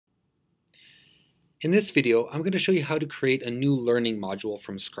In this video, I'm going to show you how to create a new learning module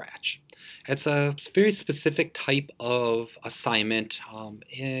from scratch. It's a very specific type of assignment,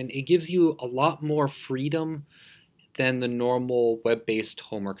 and it gives you a lot more freedom than the normal web-based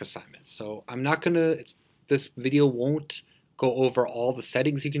homework assignments. So I'm not going to, this video won't go over all the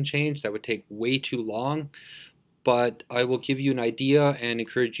settings you can change. That would take way too long, but I will give you an idea and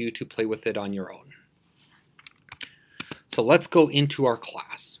encourage you to play with it on your own. So let's go into our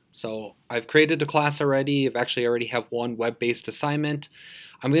class. So I've created a class already. I've actually already have one web-based assignment.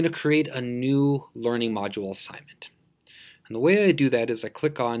 I'm going to create a new learning module assignment. And the way I do that is I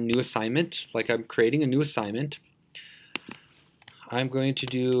click on New Assignment, like I'm creating a new assignment. I'm going to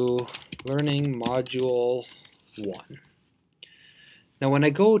do Learning Module 1. Now when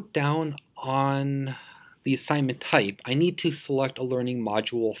I go down on the assignment type, I need to select a learning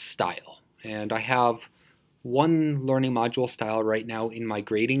module style. And I have one learning module style right now in my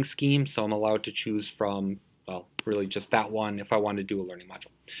grading scheme, so I'm allowed to choose from, well, really just that one if I want to do a learning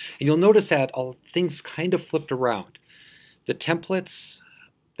module. And you'll notice that all things kind of flipped around. The templates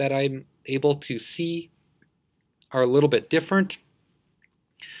that I'm able to see are a little bit different.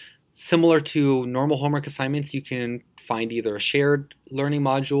 Similar to normal homework assignments, you can find either a shared learning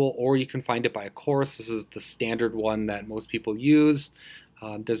module or you can find it by a course. This is the standard one that most people use.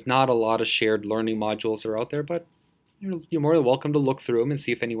 There's not a lot of shared learning modules that are out there, but you're more than welcome to look through them and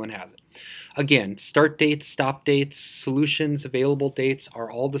see if anyone has it. Again, start dates, stop dates, solutions, available dates are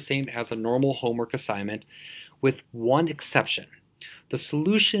all the same as a normal homework assignment, with one exception. The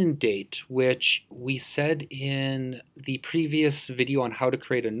solution date, which we said in the previous video on how to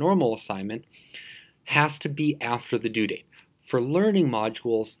create a normal assignment, has to be after the due date. For learning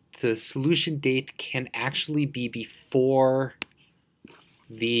modules, the solution date can actually be before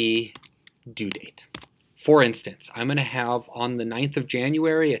the due date. For instance, I'm going to have on the 9th of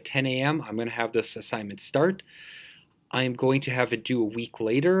January at 10 a.m. I'm going to have this assignment start. I'm going to have it due a week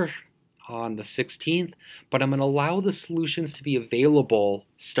later on the 16th, but I'm going to allow the solutions to be available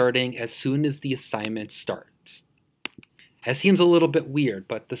starting as soon as the assignment starts. That seems a little bit weird,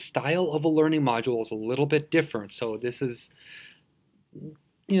 but the style of a learning module is a little bit different, so this is,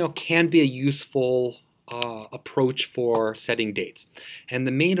 can be a useful approach for setting dates. And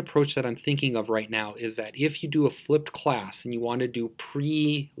the main approach that I'm thinking of right now is that if you do a flipped class and you want to do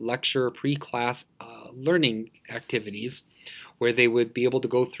pre-lecture, pre-class learning activities where they would be able to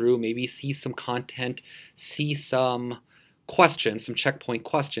go through, maybe see some content, see some questions, some checkpoint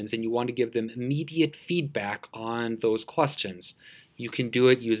questions, and you want to give them immediate feedback on those questions, you can do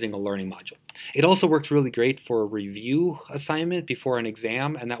it using a learning module. It also works really great for a review assignment before an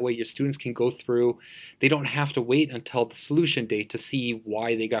exam, and that way your students can go through. They don't have to wait until the solution date to see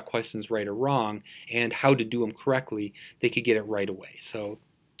why they got questions right or wrong and how to do them correctly. They could get it right away. So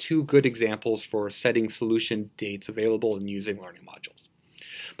two good examples for setting solution dates available and using learning modules.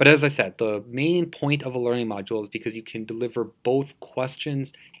 But as I said, the main point of a learning module is because you can deliver both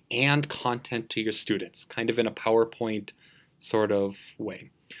questions and content to your students, kind of in a PowerPoint sort of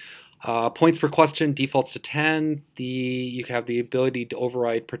way. Points per question defaults to 10. You have the ability to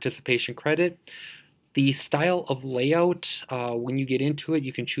override participation credit. The style of layout, when you get into it,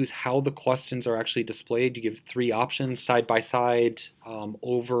 you can choose how the questions are actually displayed. You give 3 options, side by side,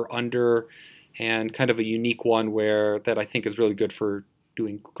 over, under, and kind of a unique one that I think is really good for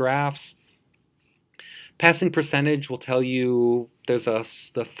doing graphs. Passing percentage will tell you there's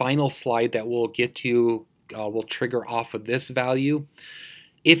the final slide that we'll get to will trigger off of this value.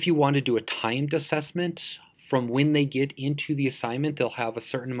 If you want to do a timed assessment, from when they get into the assignment, they'll have a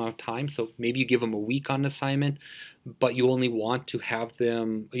certain amount of time. So maybe you give them a week on assignment, but you only want to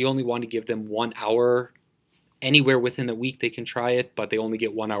give them 1 hour. Anywhere within the week they can try it, but they only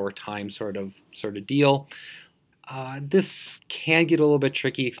get 1 hour time sort of deal. This can get a little bit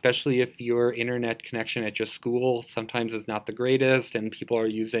tricky, especially if your internet connection at your school sometimes is not the greatest and people are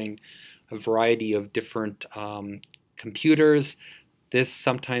using a variety of different computers. This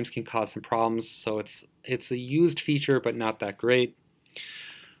sometimes can cause some problems, so it's a used feature but not that great.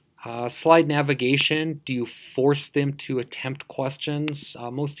 Slide navigation, do you force them to attempt questions?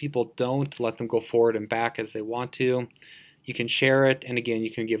 Most people don't. Let them go forward and back as they want to. You can share it, and again,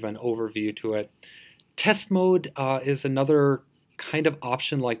 you can give an overview to it. Test mode is another kind of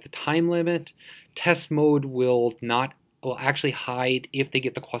option like the time limit. Test mode will actually hide if they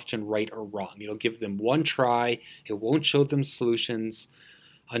get the question right or wrong. It'll give them 1 try. It won't show them solutions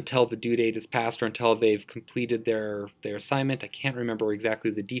until the due date is passed or until they've completed their assignment. I can't remember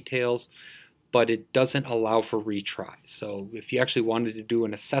exactly the details, but it doesn't allow for retries. So if you actually wanted to do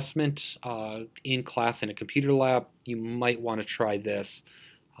an assessment in class in a computer lab, you might want to try this.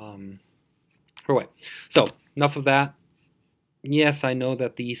 Anyway, so enough of that. Yes, I know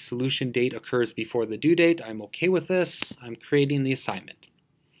that the solution date occurs before the due date. I'm okay with this. I'm creating the assignment.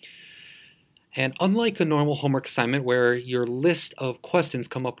 And unlike a normal homework assignment where your list of questions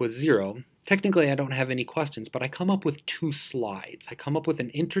come up with 0, technically I don't have any questions, but I come up with 2 slides. I come up with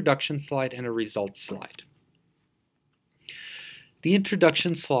an introduction slide and a results slide. The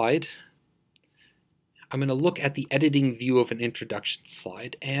introduction slide, I'm going to look at the editing view of an introduction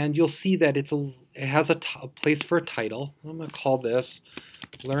slide, and you'll see that it has a place for a title. I'm going to call this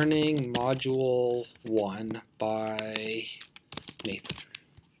Learning Module 1 by Nathan.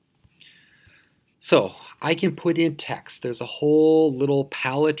 So I can put in text. There's a whole little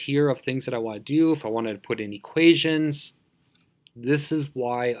palette here of things that I want to do. If I wanted to put in equations, this is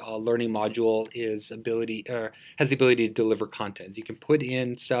why a learning module has the ability to deliver content. You can put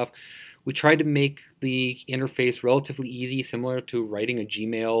in stuff. We try to make the interface relatively easy, similar to writing a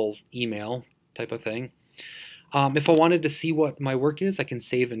Gmail email type of thing. If I wanted to see what my work is, I can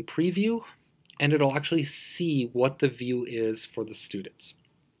save in preview, and it'll actually see what the view is for the students.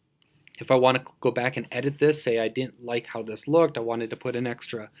 If I want to go back and edit this, say I didn't like how this looked, I wanted to put an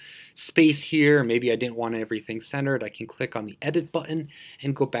extra space here, maybe I didn't want everything centered, I can click on the edit button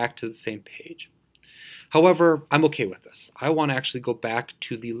and go back to the same page. However, I'm okay with this. I want to actually go back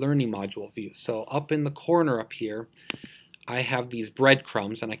to the learning module view. So up in the corner up here, I have these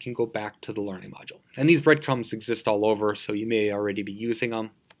breadcrumbs and I can go back to the learning module. And these breadcrumbs exist all over, so you may already be using them,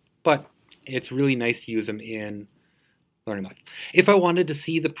 but it's really nice to use them in learning module. If I wanted to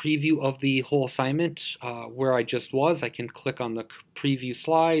see the preview of the whole assignment where I just was, I can click on the preview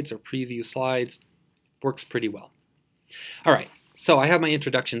slides or preview slides. Works pretty well. All right, so I have my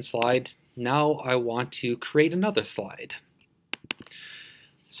introduction slide. Now I want to create another slide.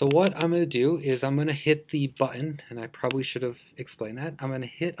 So what I'm going to do is I'm going to hit the button, and I probably should have explained that. I'm going to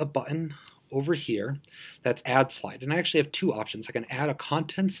hit a button over here that's add slide. And I actually have 2 options. I can add a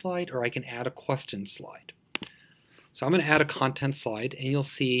content slide or I can add a question slide. So I'm going to add a content slide, and you'll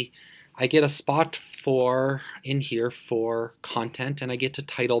see I get a spot in here for content, and I get to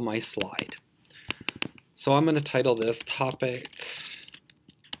title my slide. So I'm going to title this topic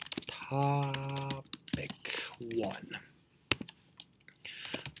 1.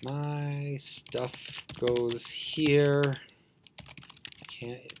 My stuff goes here.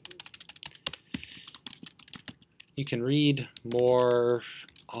 You can read more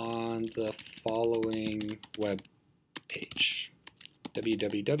on the following web page,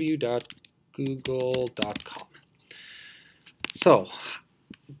 www.google.com. So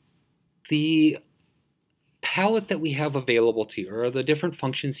the palette that we have available to you, or the different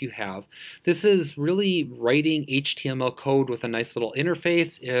functions you have, this is really writing HTML code with a nice little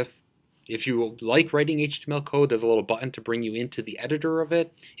interface. If you like writing HTML code, there's a little button to bring you into the editor of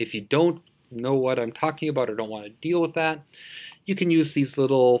it. If you don't know what I'm talking about or don't want to deal with that, you can use these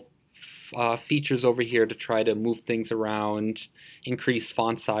little features over here to try to move things around, increase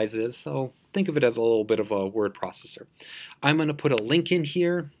font sizes. So think of it as a little bit of a word processor. I'm going to put a link in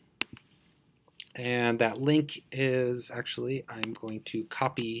here, and that link is actually, I'm going to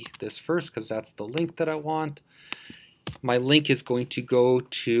copy this first because that's the link that I want. My link is going to go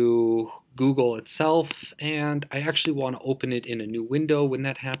to Google itself, and I actually want to open it in a new window when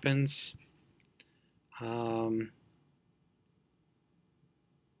that happens.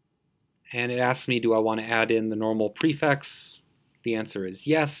 And it asks me, do I want to add in the normal prefix? The answer is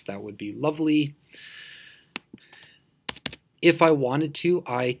yes, that would be lovely. If I wanted to,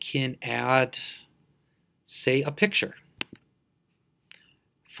 I can add, say, a picture.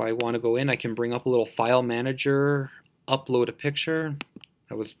 If I want to go in, I can bring up a little file manager, upload a picture.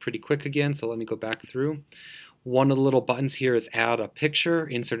 That was pretty quick again, so let me go back through. One of the little buttons here is add a picture,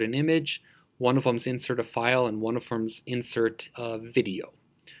 insert an image. One of them is insert a file, and one of them is insert a video.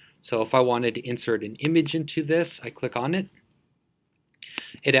 So if I wanted to insert an image into this, I click on it.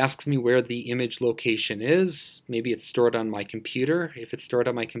 It asks me where the image location is. Maybe it's stored on my computer. If it's stored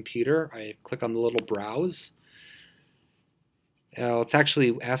on my computer, I click on the little browse. It's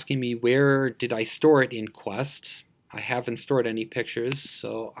actually asking me where did I store it in Quest. I haven't stored any pictures,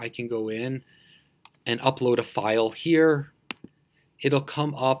 so I can go in and upload a file here. It'll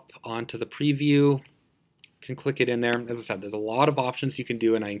come up onto the preview. Can click it in there. As I said, there's a lot of options you can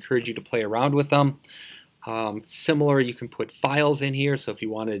do, and I encourage you to play around with them. Similar, you can put files in here, so if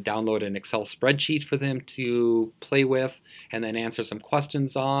you wanted to download an Excel spreadsheet for them to play with and then answer some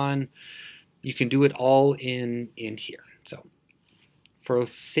questions on, you can do it all in here. So for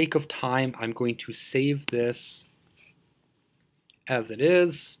sake of time, I'm going to save this as it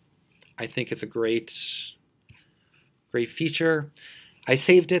is. I think it's a great feature. I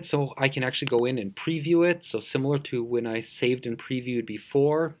saved it so I can actually go in and preview it. So similar to when I saved and previewed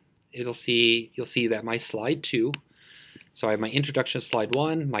before, you'll see that my slide 2, so I have my introduction to slide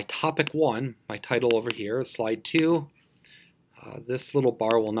 1, my topic 1, my title over here is slide 2. This little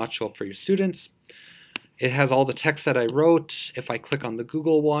bar will not show up for your students. It has all the text that I wrote. If I click on the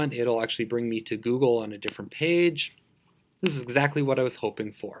Google one, it'll actually bring me to Google on a different page. This is exactly what I was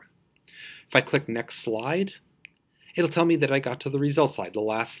hoping for. If I click next slide, it'll tell me that I got to the results slide, the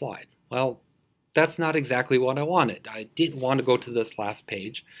last slide. Well, that's not exactly what I wanted. I didn't want to go to this last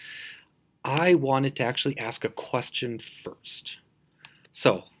page. I wanted to actually ask a question first.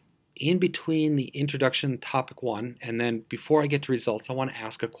 So in between the introduction topic 1 and then before I get to results, I want to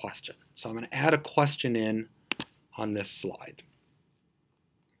ask a question. So I'm going to add a question in on this slide.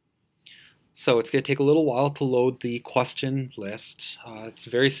 So it's going to take a little while to load the question list. It's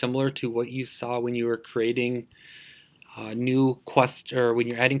very similar to what you saw when you were creating new question, or when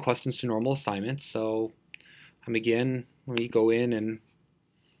you're adding questions to normal assignments. So again, let me go in and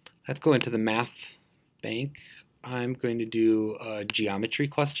let's go into the math bank. I'm going to do a geometry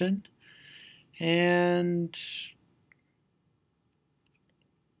question, and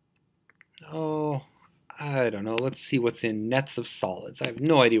I don't know, let's see what's in nets of solids. I have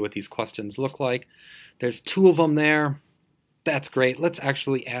no idea what these questions look like. There's 2 of them there. That's great. Let's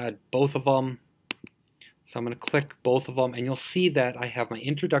actually add both of them. So I'm going to click both of them, and you'll see that I have my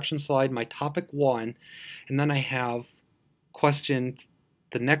introduction slide, my topic 1, and then I have question,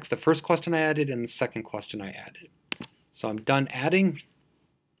 the first question I added and the second question I added. So I'm done adding,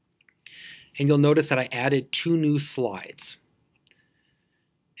 and you'll notice that I added 2 new slides.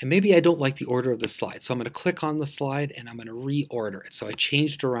 And maybe I don't like the order of the slide, so I'm going to click on the slide and I'm going to reorder it. So I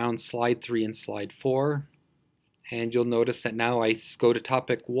changed around slide 3 and slide 4. And you'll notice that now I go to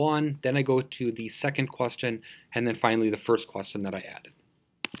topic 1, then I go to the second question, and then finally the first question that I added.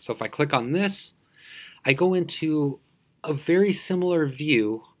 So if I click on this, I go into a very similar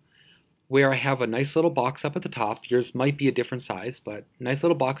view where I have a nice little box up at the top. Yours might be a different size, but nice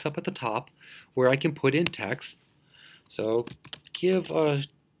little box up at the top where I can put in text. So give a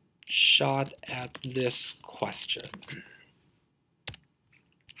shot at this question.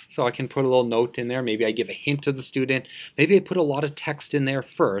 So I can put a little note in there. Maybe I give a hint to the student. Maybe I put a lot of text in there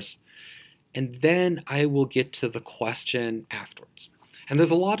first, and then I will get to the question afterwards. And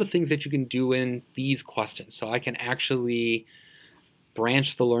there's a lot of things that you can do in these questions. So I can actually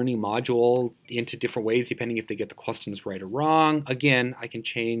branch the learning module into different ways depending if they get the questions right or wrong. Again, I can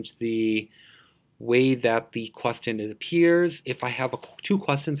change the way that the question appears. If I have 2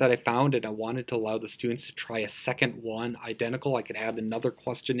 questions that I found and I wanted to allow the students to try a second one identical, I could add another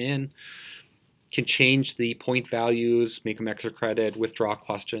question in. Can change the point values, make them extra credit, withdraw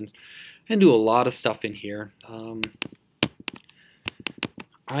questions, and do a lot of stuff in here.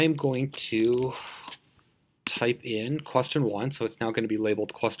 I'm going to type in question 1, so it's now going to be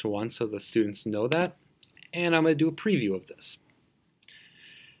labeled question 1 so the students know that. And I'm going to do a preview of this.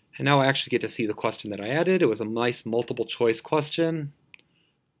 And now I actually get to see the question that I added. It was a nice multiple choice question.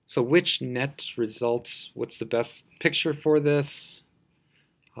 So which net results, what's the best picture for this?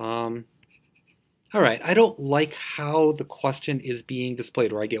 All right, I don't like how the question is being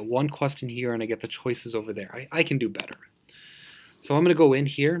displayed, where I get one question here and I get the choices over there. I can do better. So I'm going to go in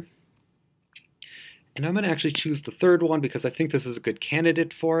here, and I'm going to actually choose the third one because I think this is a good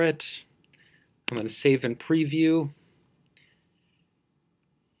candidate for it. I'm going to save and preview.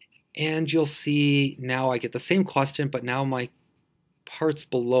 And you'll see now I get the same question, but now my parts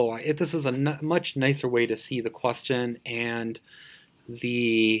below. This is a much nicer way to see the question and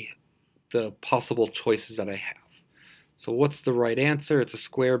the possible choices that I have. So what's the right answer? It's a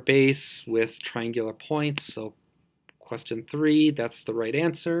square base with triangular points. So question 3, that's the right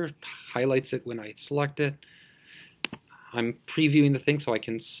answer. Highlights it when I select it. I'm previewing the thing so I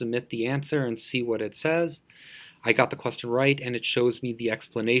can submit the answer and see what it says. I got the question right, and it shows me the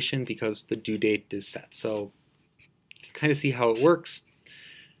explanation because the due date is set. So you can kind of see how it works.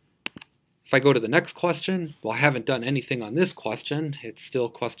 If I go to the next question, well, I haven't done anything on this question. It's still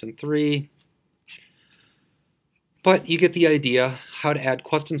question 3. But you get the idea, how to add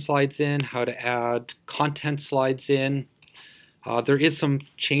question slides in, how to add content slides in. There is some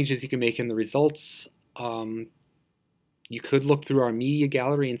changes you can make in the results. You could look through our media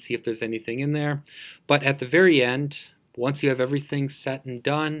gallery and see if there's anything in there. But at the very end, once you have everything set and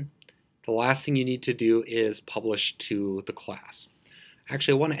done, the last thing you need to do is publish to the class.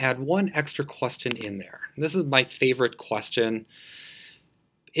 Actually, I want to add one extra question in there. This is my favorite question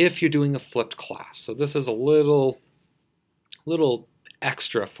if you're doing a flipped class. So this is a little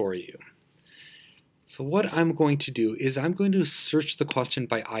extra for you. So what I'm going to do is I'm going to search the question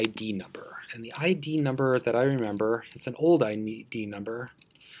by ID number. And the ID number that I remember, it's an old ID number,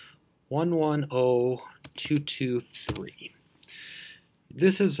 110223.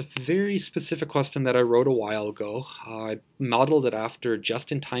 This is a very specific question that I wrote a while ago. I modeled it after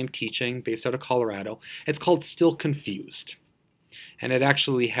just-in-time teaching based out of Colorado. It's called Still Confused. And it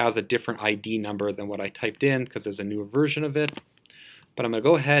actually has a different ID number than what I typed in because there's a newer version of it. But I'm going to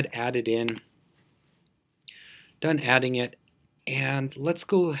go ahead, add it in. Done adding it. And let's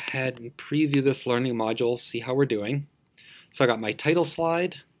go ahead and preview this learning module, see how we're doing. So I got my title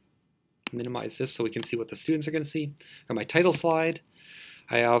slide. Minimize this so we can see what the students are going to see. Got my title slide.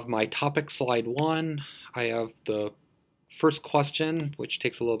 I have my topic slide 1. I have the first question, which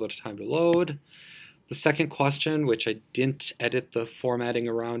takes a little bit of time to load. The second question, which I didn't edit the formatting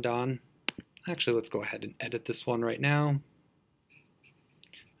around on. Actually, let's go ahead and edit this one right now.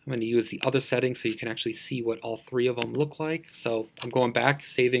 I'm going to use the other settings so you can actually see what all three of them look like. So I'm going back,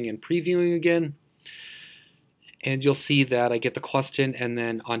 saving and previewing again. And you'll see that I get the question, and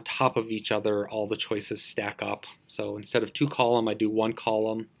then on top of each other, all the choices stack up. So instead of 2 column, I do 1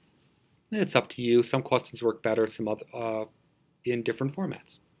 column. It's up to you. Some questions work better, some other in different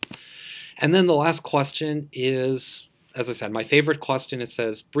formats. And then the last question is, as I said, my favorite question. It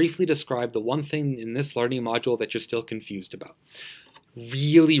says, briefly describe the one thing in this learning module that you're still confused about.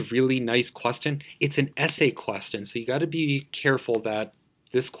 Really, really nice question. It's an essay question, so you got to be careful that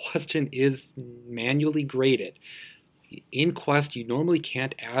this question is manually graded. In Quest, you normally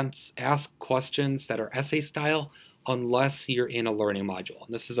can't ask questions that are essay style unless you're in a learning module.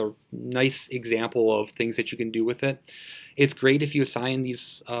 And this is a nice example of things that you can do with it. It's great if you assign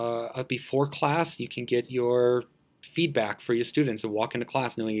these before class. You can get your feedback for your students and walk into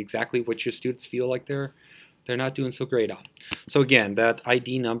class knowing exactly what your students feel like they're not doing so great on. So again, that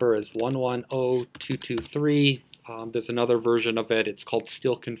ID number is 110223. There's another version of it. It's called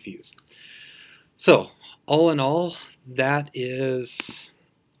Still Confused. So all in all, that is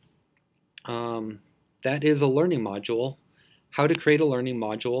a learning module. How to create a learning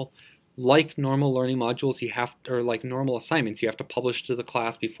module. Like normal learning modules, or like normal assignments, you have to publish to the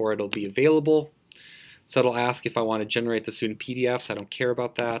class before it'll be available. So it'll ask if I want to generate the student PDFs. I don't care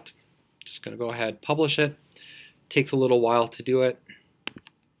about that. Just going to go ahead, publish it. Takes a little while to do it.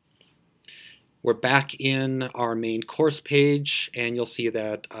 We're back in our main course page, and you'll see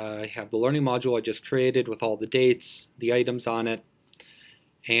that I have the learning module I just created with all the dates, the items on it,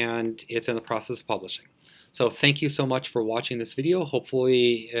 and it's in the process of publishing. So thank you so much for watching this video.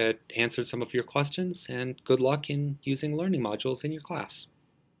 Hopefully it answered some of your questions, and good luck in using learning modules in your class.